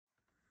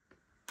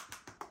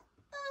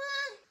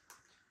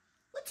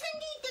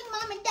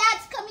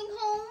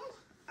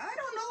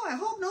I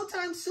hope no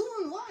time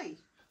soon. Why?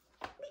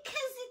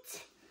 Because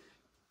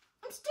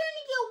I'm starting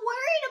to get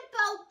worried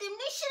about them.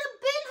 They should have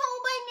been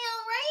home by now,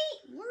 right?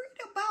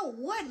 Worried about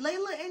what,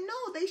 Layla? And no,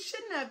 they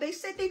shouldn't have. They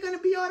said they're going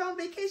to be out on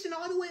vacation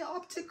all the way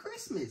up to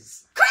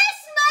Christmas.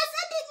 Christmas?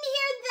 I didn't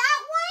hear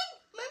that one.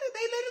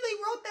 They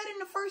literally wrote that in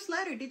the first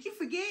letter. Did you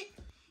forget?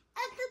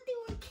 I thought they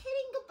were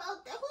kidding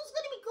about that. Who's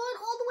going to be going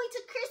all the way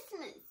to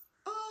Christmas?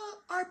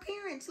 Our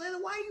parents. Layla,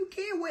 why do you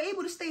care? We're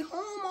able to stay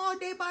home all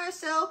day by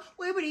ourselves.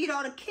 We're able to eat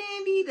all the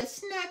candy, the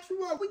snacks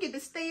we want. We get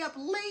to stay up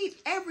late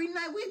every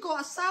night. We go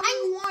outside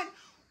when we want.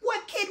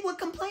 What kid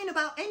would complain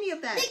about any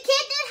of that? The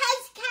kid that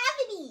has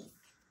cavities.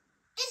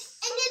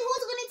 And then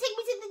who's going to take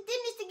me to the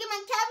dentist to get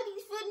my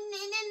cavities filled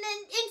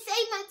and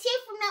save my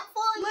teeth from not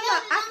falling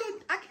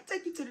down? I can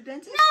take you to the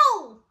dentist.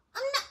 No.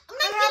 I'm not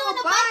getting on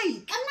a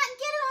bike. I'm not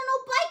getting on no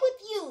bike with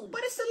you.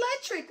 But it's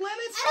electric,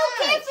 Layla. It's I don't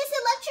care if it's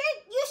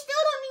electric. You still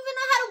don't even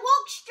know how to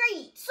walk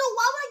straight. So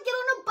why would I get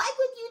on a bike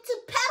with you to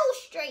pedal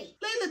straight?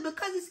 Layla,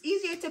 because it's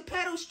easier to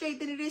pedal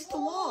straight than it is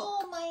to walk.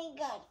 Oh my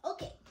God.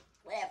 Okay,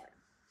 whatever.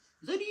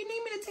 So do you need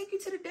me to take you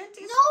to the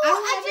dentist? No,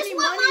 I just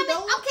want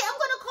Mommy. Okay, I'm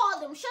going to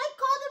call them. Should I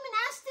call them and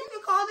ask them? You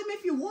can call them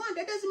if you want.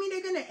 That doesn't mean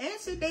they're going to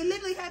answer. They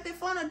literally had their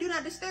phone on Do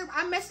Not Disturb.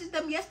 I messaged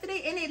them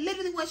yesterday and it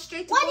literally went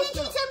straight to Why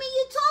didn't you tell me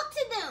you talked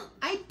to them?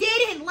 I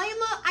didn't,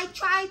 Layla. I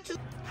tried to.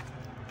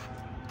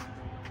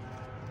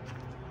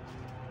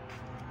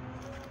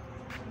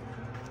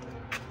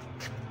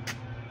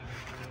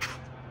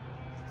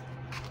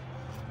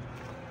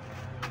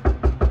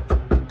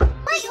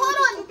 Wait, hold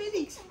on.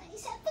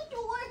 Somebody's at the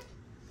door.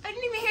 I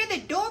didn't even hear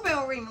the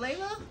doorbell ring,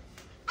 Layla.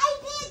 I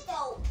did,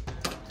 though.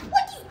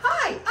 What do you...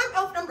 Hi, I'm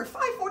elf number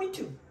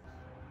 542.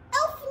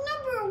 Elf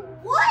number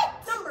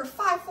what? Number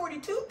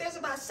 542. There's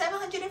about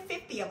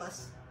 750 of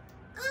us.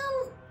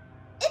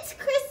 It's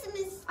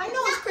Christmas. I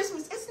know it's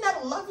Christmas. Isn't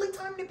that a lovely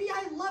time to be?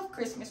 I love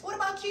Christmas. What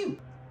about you?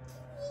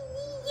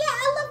 Yeah,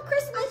 I love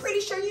Christmas. I'm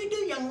pretty sure you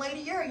do, young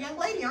lady. You're a young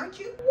lady, aren't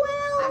you?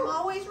 Well... I'm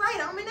always right.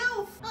 I'm an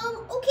elf.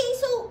 Okay,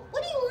 so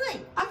what do you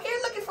want? I'm here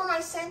looking for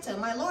my Santa,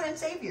 my Lord and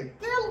Savior.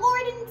 Your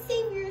Lord and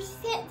Savior,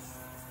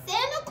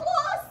 Santa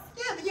Claus?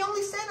 Yeah, the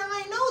only Santa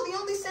I know, the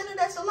only Santa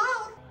that's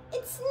allowed.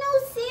 It's no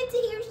Santa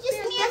here. It's just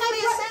There's me and my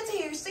definitely a Santa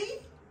here, see?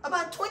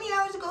 About 20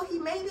 hours ago, he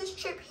made this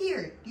trip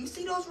here. Do you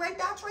see those red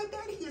dots right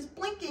there? He is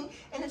blinking,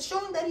 and it's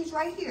showing that he's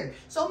right here.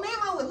 So,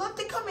 ma'am, I would love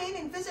to come in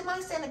and visit my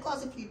Santa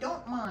Claus if you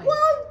don't mind.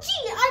 Well,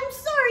 gee, I'm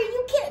sorry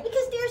you can't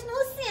because there's no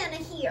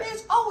Santa here.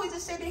 There's always a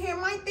Santa here.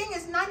 My thing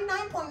is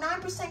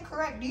 99.9%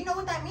 correct. Do you know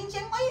what that means,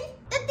 young lady?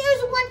 That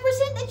there's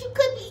 1% that you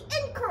could be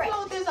incorrect.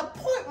 No, there's a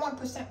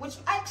 0.1%, which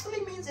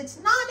actually means it's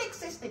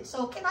non-existent.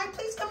 So, can I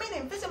please come in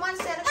and visit my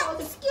Santa Claus?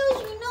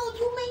 Excuse me, no,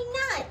 you may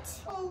not.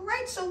 All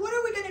right, so what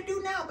are we going to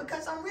do now?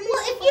 Because I'm really...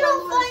 Well, if you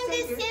don't find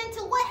this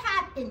Santa, what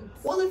happens?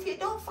 Well, if you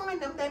don't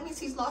find him, that means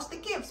he's lost the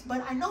gifts.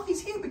 But I know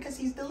he's here because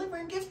he's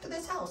delivering gifts to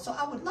this house. So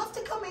I would love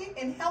to come in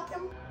and help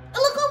him.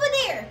 Look over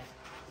there.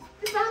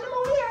 You found him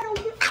over there. I don't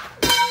get...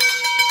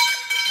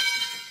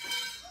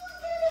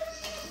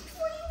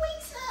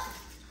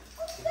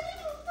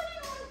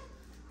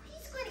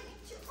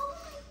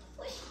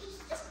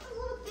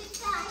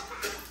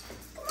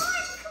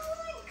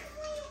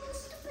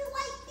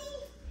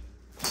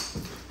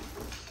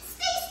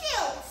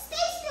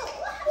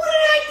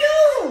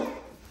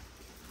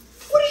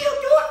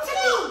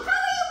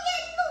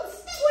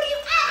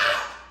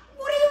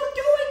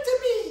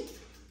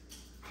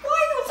 Why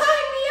are you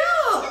tying me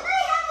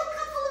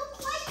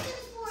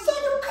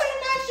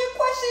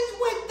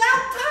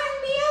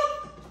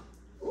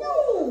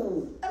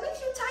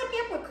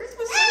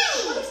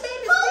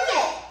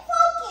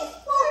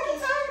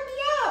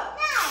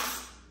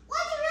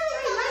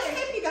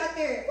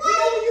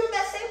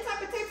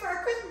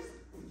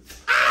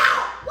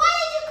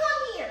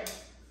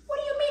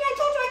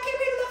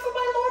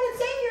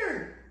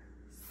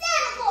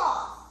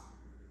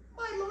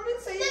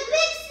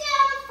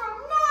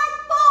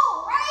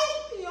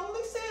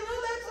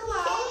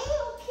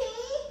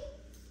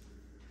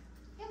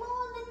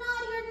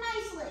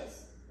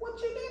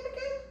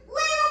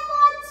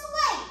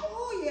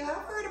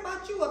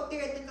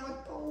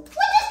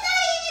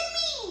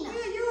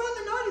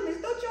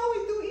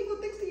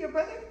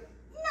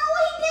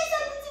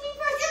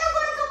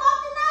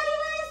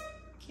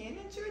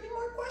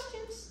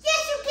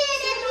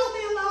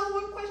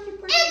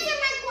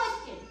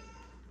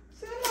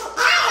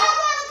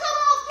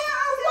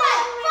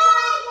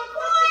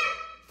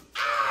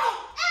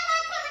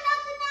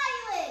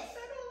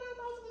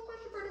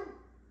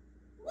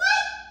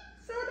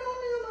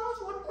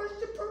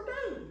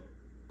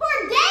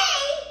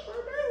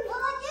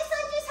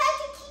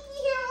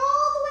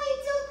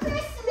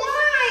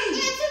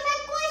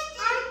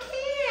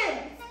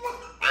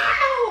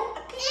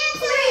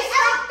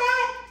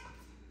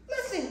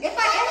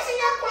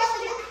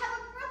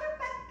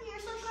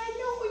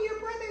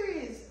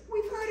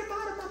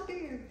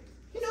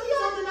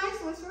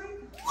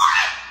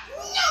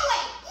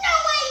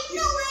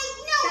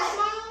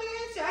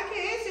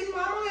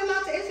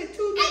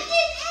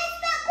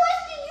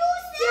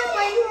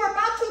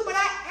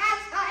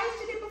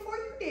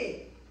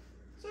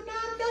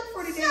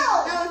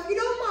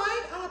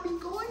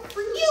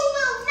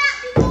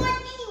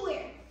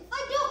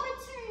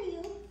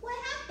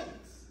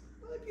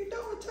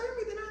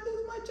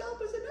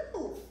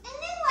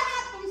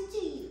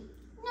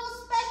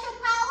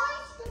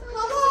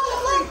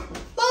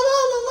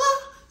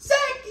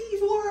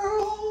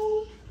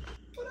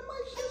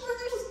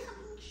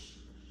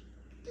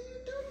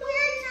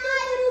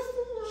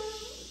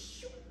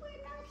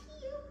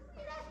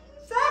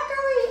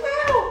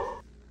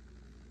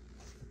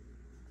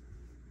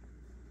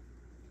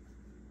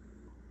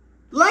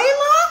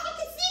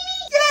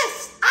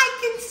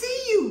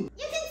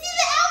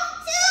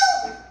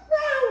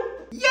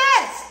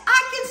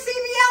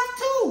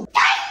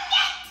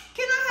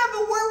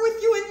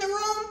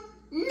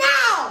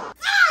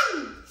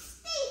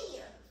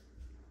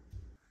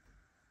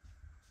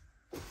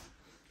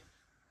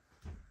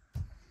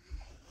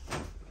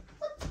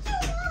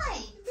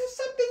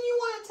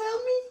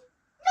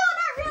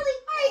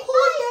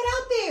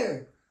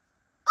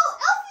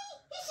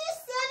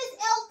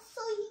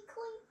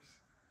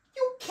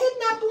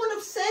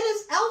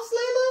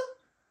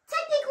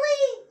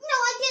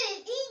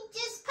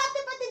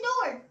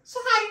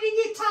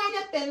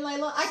that then,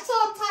 Layla? I saw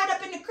him tied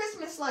up in the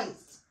Christmas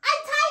lights. I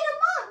tied him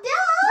up,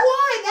 duh.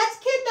 Why? That's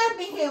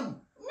kidnapping him.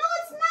 No,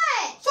 it's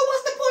not. So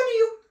what's the point of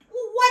you?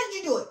 Why did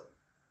you do it?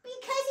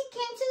 Because he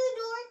came to the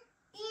door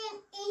and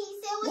he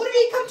said, what did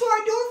he come to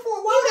our door for?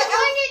 Why he would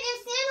wondered if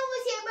Santa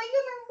was here, but you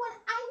remember when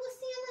I was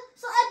Santa?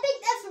 So I think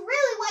that's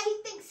really why he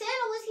thinks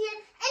Santa was here.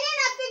 And then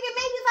I figured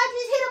maybe if I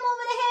just hit him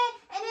over the head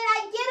and then I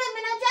get him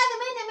and I drag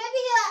him in there, maybe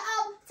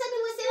he'll tell me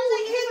what Santa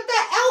was. You hit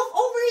the elf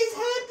over his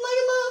head,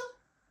 Layla?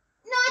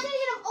 No, I didn't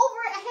hit him over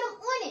it. I hit him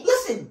on it.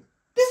 Listen,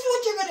 this is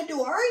what you're going to do,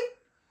 all right?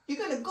 You're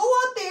going to go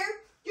out there,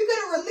 you're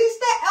going to release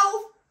that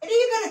elf, and then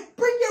you're going to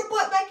bring your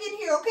butt back in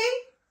here, okay?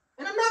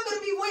 And I'm not going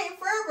to be waiting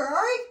forever, all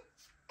right?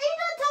 Are you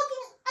done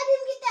talking? I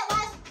didn't get that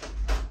last.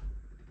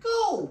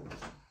 Go.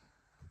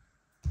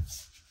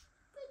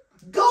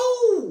 Go.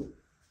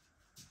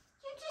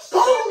 You just Go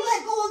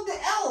let go of the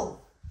elf.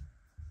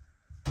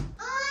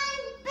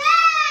 I'm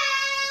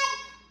back.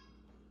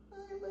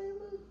 Hi,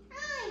 Layla.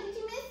 Hi, did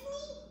you miss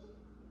me?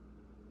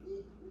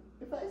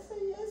 If I say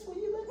yes, will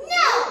you let me No.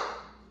 go?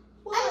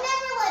 Why? I'm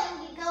never letting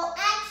you go,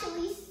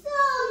 actually, so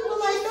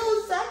Well, I know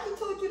Zaki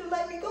told you to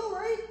let me go,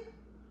 right?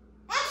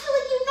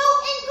 actually, you know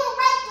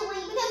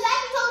incorrectly, because I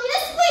told you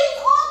to squeeze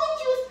all the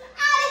juice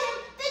out of him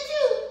that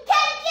you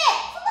can get.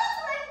 So that's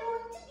what I'm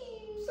going to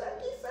do.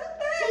 Zaki said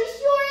He that.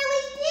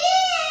 surely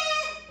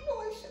did. No,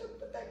 I should have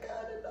put that guy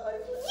on the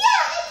nice list.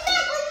 Yeah,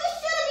 exactly. You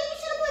should have. You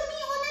should have put me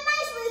on the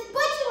nice list,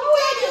 but you Why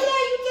would I do didn't.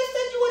 that? You just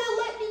said you would have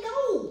let me go.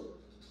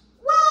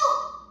 Well,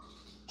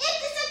 if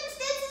the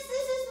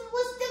circumstances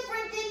was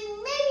different, then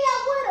maybe I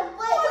would have.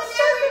 But What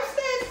whenever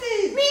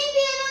circumstances? me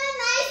being on the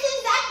nice and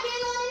Zach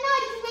being on the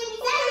naughty, because maybe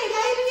Zach Okay,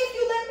 got maybe if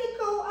you let me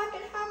go, I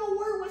can have a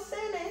word with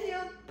Santa and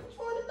he'll put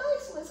you on the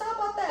nice list. How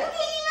about You that?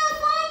 can't even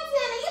find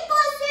Santa. You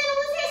thought Santa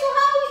was here, so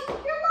how are you?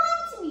 You're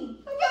lying to me.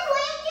 You're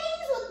playing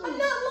games with me. I'm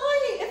not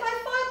lying. If I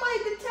find my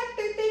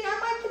detector thing, I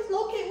might just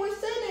locate where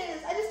Santa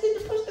is. I just need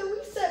to push the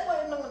reset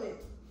button on it.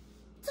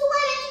 So why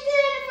didn't you do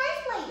it in the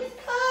first place?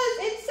 Because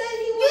it said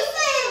he You was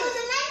said it was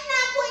a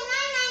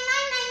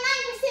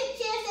 99.99999%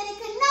 chance that it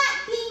could not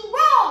be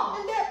wrong.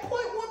 And that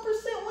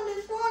 0.1% when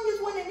it's wrong is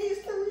when it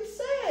needs to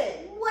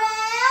reset.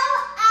 Well,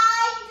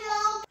 I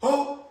don't.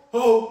 Ho,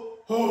 ho,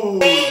 ho.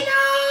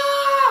 Tina!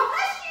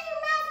 Hush your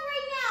mouth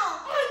right now.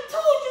 I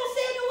told you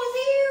Santa was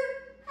here.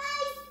 Hi,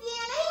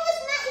 Santa. He was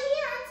not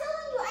here. I'm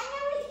telling you. I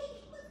never he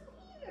was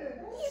here.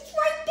 He's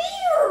right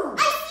there.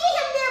 I see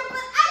him there,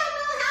 but I don't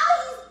know how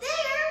he's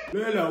there.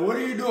 Layla, what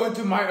are you doing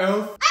to my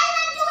elf? I'm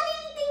not doing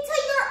anything to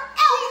your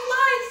elf. He's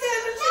lying,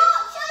 Santa. No,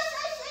 shush.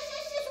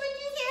 We're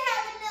just here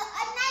having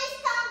a nice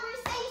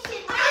conversation.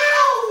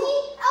 Ow!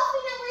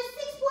 Elfie number is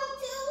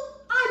 6.2.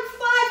 I'm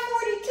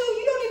 542.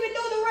 You don't even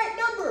know the right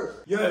number.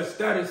 Yes,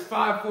 that is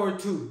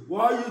 542.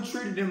 Why are you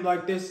treating him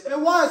like this?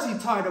 And why is he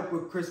tied up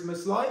with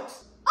Christmas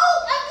lights? Oh,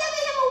 I'm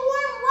giving him a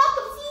warm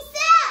welcome. See,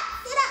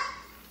 sit up.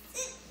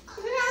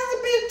 It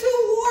hasn't been too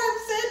warm,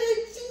 Santa.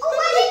 She's Oh,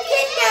 why literally did you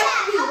do that?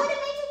 kidnapped I me. would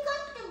have made you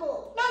comfortable.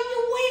 No, you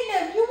wouldn't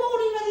have. You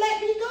won't even let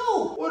me go.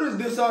 What is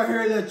this I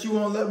hear that you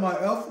won't let my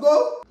elf go?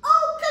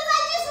 Oh, because I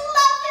just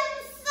love him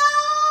so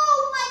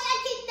much. I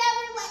can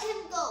never let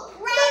him go.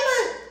 Right? Mama,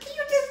 can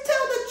you just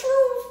tell the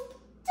truth?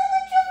 Tell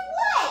the truth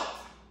what?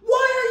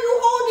 Why are you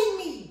holding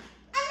me?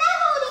 I'm not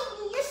holding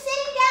you. You're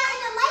sitting down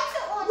and the lights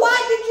are on. Why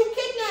did you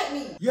kidnap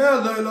me? Yeah,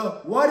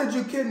 Layla, why did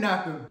you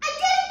kidnap him? I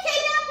didn't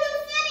kidnap him,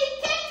 Santa. He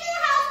came to the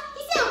house.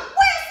 He said,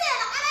 "Where's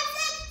Santa?" And I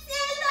said,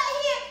 "Santa's not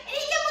here." And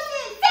he kept on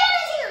saying,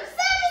 "Santa's here.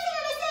 Santa's here."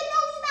 And I said, "No,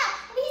 he's not."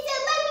 And he said,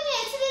 "Let me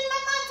in." So then my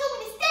mom told me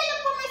to stand up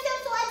for myself.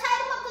 So I tied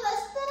him up because I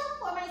stood up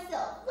for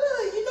myself.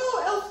 You know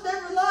elves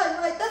never lie,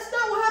 right? That's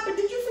not what happened.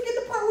 Did you forget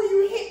the part where you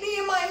hit me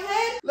in my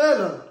head?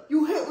 Layla,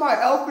 you hit my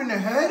elf in the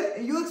head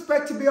and you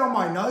expect to be on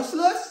my nice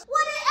list?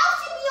 What else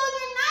should be on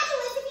your naughty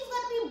list if he's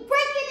going to be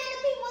breaking into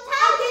people's I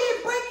houses?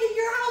 didn't break in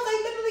your house. I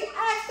literally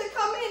asked to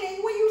come in, and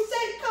when you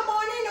said come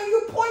on in, or you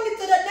pointed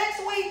to the next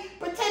way,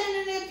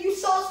 pretending that if you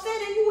saw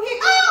Santa, you hit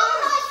me. Oh,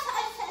 hush.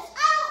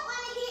 I don't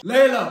want to hear.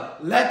 Layla,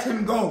 let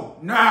him go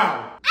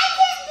now. I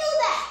can't do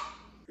that.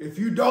 If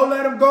you don't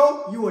let him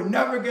go, you will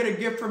never get a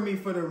gift from me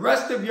for the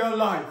rest of your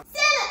life.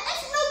 Santa,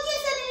 there's no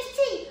gifts under this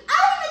tree. I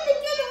don't even think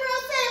you're the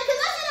real Santa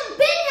because I should have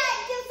been had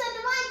gifts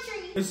under my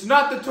tree. It's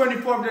not the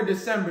 24th of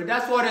December.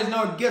 That's why there's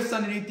no gifts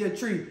underneath your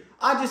tree.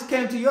 I just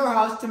came to your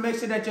house to make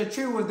sure that your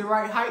tree was the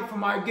right height for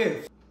my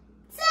gifts.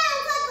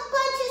 Sounds like a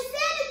bunch of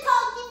Santa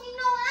talk if you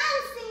know what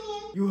I'm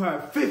saying. You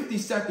have 50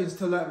 seconds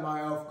to let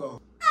my elf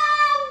go.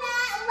 I'm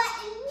not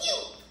letting you.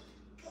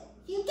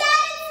 You got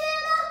it,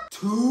 Santa?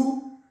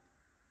 2,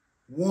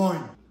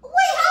 1.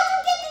 Wait, how'd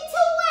you get the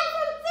 2-1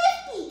 from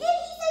 50? Did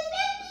he say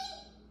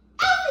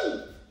 50?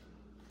 Elfie!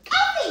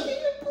 Can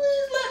you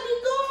please let me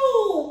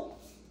go?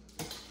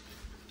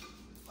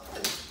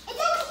 And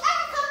don't you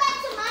ever come back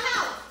to my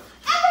house.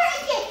 Ever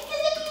again.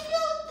 Because if you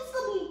do, it's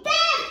going to be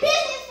bad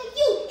business for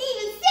you.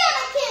 Even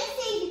Santa can't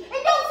save you.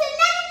 And don't send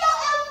none of your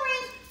elf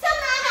friends to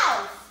my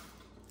house.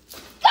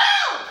 Go!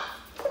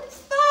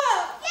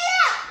 Stop. Get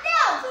up! No!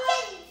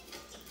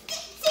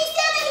 See,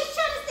 Santa, he's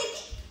trying to say,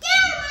 get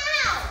out of my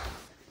house!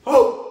 Ho,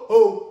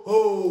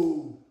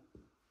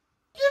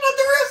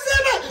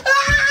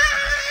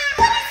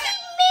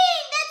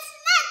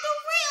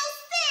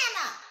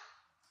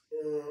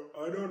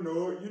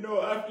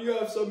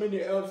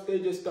 elves, they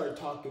just start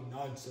talking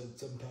nonsense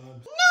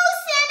sometimes. No,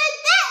 Santa,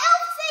 that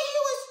elf said he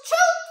was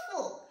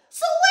truthful.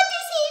 So what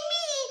does he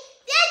mean?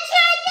 That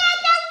you're not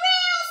the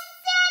real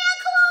Santa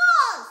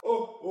Claus?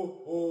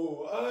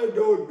 I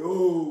don't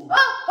know.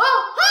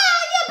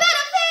 You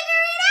better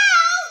figure it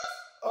out.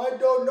 I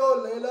don't know,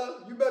 Layla.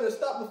 You better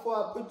stop before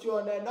I put you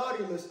on that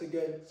naughty list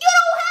again. You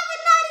don't have a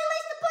naughty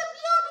list to put me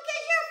on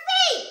because you're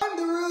fake. I'm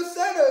the real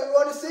Santa. You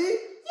want to see?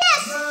 Yes,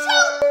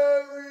 shoot.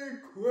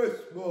 Merry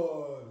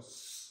Christmas.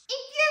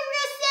 If you're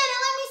real Santa,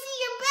 let me see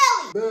your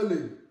belly.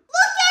 Belly.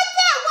 Look at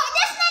that. Wow,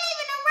 that's not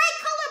even the right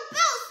color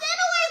belt.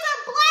 Santa wears a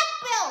black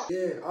belt.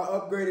 Yeah, I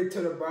upgraded to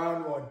the brown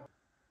one.